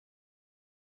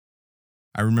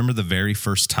I remember the very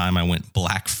first time I went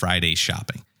Black Friday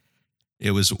shopping.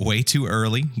 It was way too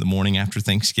early, the morning after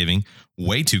Thanksgiving,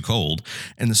 way too cold,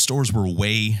 and the stores were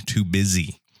way too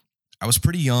busy. I was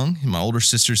pretty young, and my older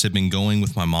sisters had been going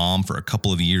with my mom for a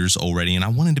couple of years already, and I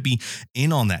wanted to be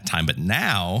in on that time, but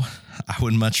now I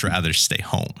would much rather stay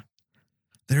home.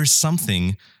 There's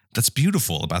something that's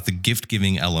beautiful about the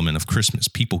gift-giving element of Christmas,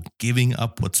 people giving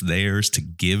up what's theirs to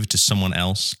give to someone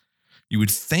else. You would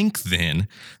think then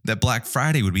that Black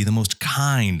Friday would be the most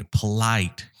kind,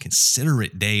 polite,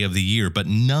 considerate day of the year, but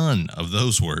none of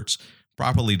those words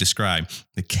properly describe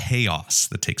the chaos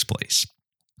that takes place.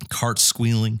 Carts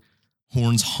squealing,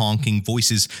 horns honking,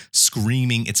 voices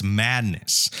screaming, it's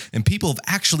madness. And people have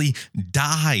actually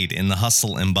died in the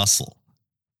hustle and bustle.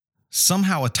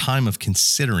 Somehow a time of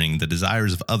considering the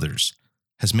desires of others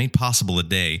has made possible a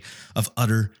day of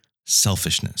utter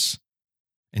selfishness.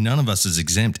 And none of us is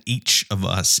exempt. Each of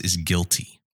us is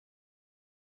guilty.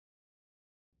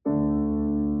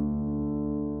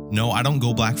 No, I don't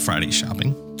go Black Friday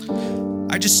shopping.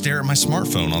 I just stare at my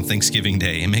smartphone on Thanksgiving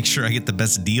Day and make sure I get the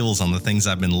best deals on the things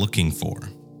I've been looking for.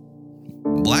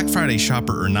 Black Friday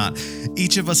shopper or not,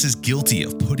 each of us is guilty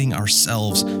of putting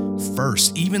ourselves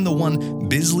first. Even the one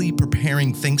busily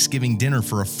preparing Thanksgiving dinner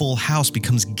for a full house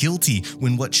becomes guilty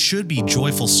when what should be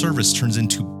joyful service turns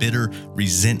into bitter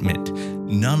resentment.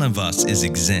 None of us is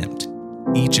exempt.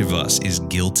 Each of us is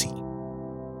guilty.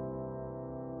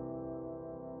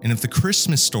 And if the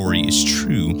Christmas story is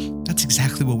true, that's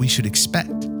exactly what we should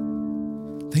expect.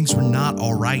 Things were not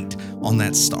all right on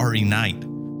that starry night.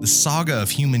 The saga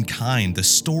of humankind, the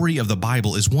story of the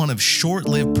Bible, is one of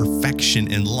short-lived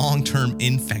perfection and long-term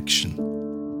infection.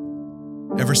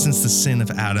 Ever since the sin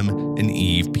of Adam and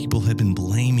Eve, people have been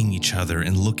blaming each other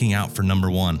and looking out for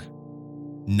number one.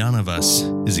 None of us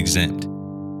is exempt.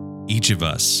 Each of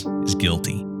us is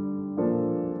guilty.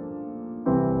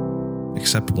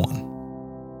 Except one.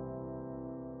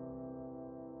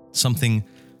 Something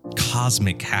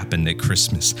cosmic happened at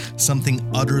Christmas, something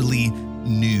utterly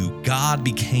new. God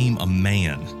became a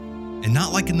man. And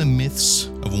not like in the myths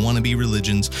of wannabe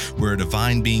religions where a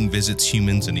divine being visits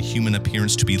humans in a human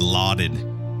appearance to be lauded.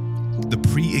 The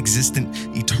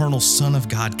pre-existent, eternal Son of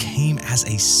God came as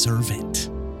a servant.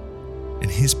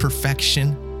 And his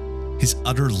perfection, his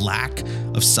utter lack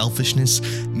of selfishness,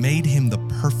 made him the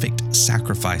perfect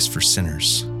sacrifice for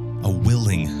sinners, a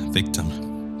willing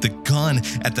victim. The gun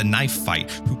at the knife fight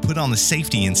who put on the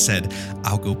safety and said,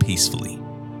 "I'll go peacefully,"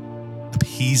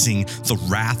 appeasing the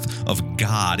wrath of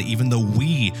God, even though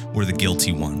we were the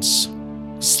guilty ones,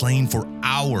 slain for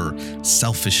our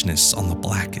selfishness on the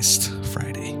blackest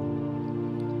Friday.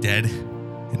 Dead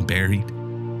and buried,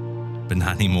 but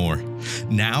not anymore.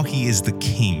 Now he is the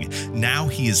king. Now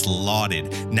he is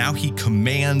lauded. Now he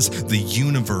commands the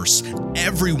universe.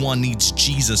 Everyone needs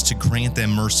Jesus to grant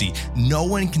them mercy. No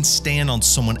one can stand on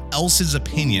someone else's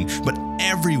opinion, but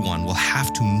everyone will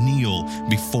have to kneel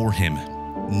before him.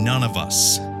 None of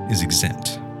us is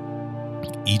exempt.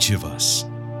 Each of us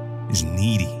is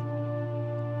needy.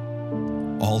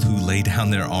 All who lay down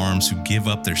their arms, who give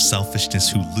up their selfishness,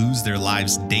 who lose their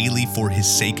lives daily for his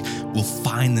sake, will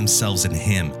find themselves in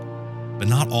him, but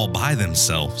not all by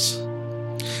themselves.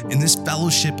 In this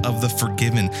fellowship of the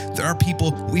forgiven, there are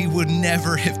people we would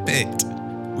never have picked.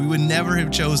 We would never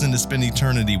have chosen to spend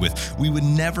eternity with. We would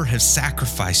never have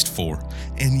sacrificed for.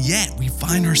 And yet we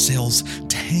find ourselves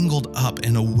tangled up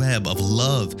in a web of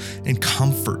love and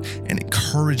comfort and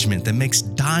encouragement that makes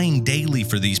dying daily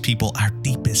for these people our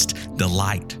deepest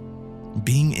delight.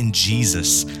 Being in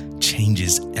Jesus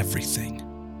changes everything.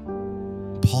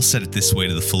 Paul said it this way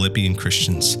to the Philippian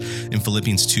Christians in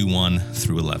Philippians 2:1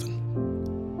 through 11.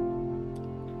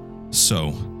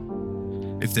 So,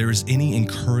 if there is any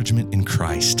encouragement in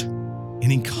Christ,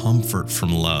 any comfort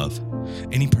from love,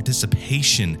 any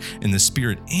participation in the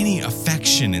Spirit, any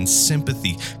affection and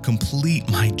sympathy, complete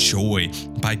my joy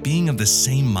by being of the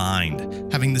same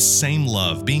mind, having the same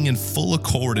love, being in full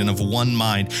accord and of one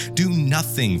mind. Do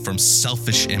nothing from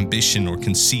selfish ambition or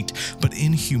conceit, but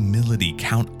in humility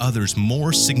count others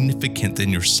more significant than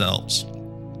yourselves.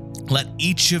 Let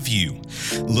each of you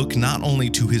look not only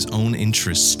to his own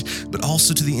interest, but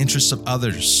also to the interests of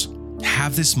others.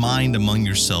 Have this mind among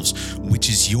yourselves, which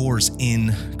is yours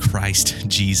in Christ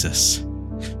Jesus,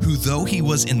 who though he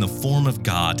was in the form of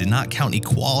God, did not count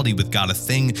equality with God a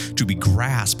thing to be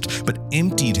grasped, but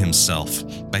emptied himself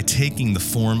by taking the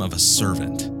form of a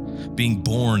servant. Being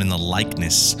born in the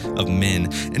likeness of men,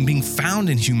 and being found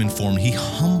in human form, he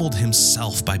humbled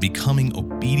himself by becoming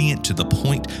obedient to the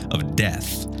point of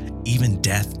death, even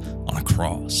death on a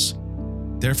cross.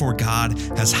 Therefore, God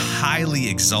has highly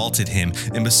exalted him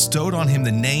and bestowed on him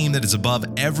the name that is above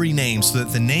every name, so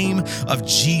that the name of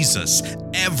Jesus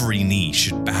every knee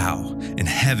should bow in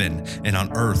heaven and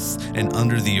on earth and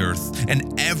under the earth,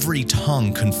 and every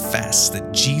tongue confess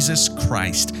that Jesus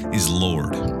Christ is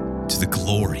Lord, to the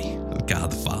glory of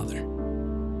God the Father.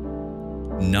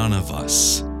 None of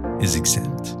us is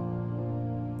exempt.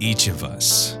 Each of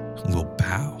us will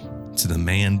bow to the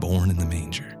man born in the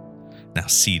manger, now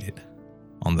seated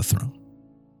on the throne.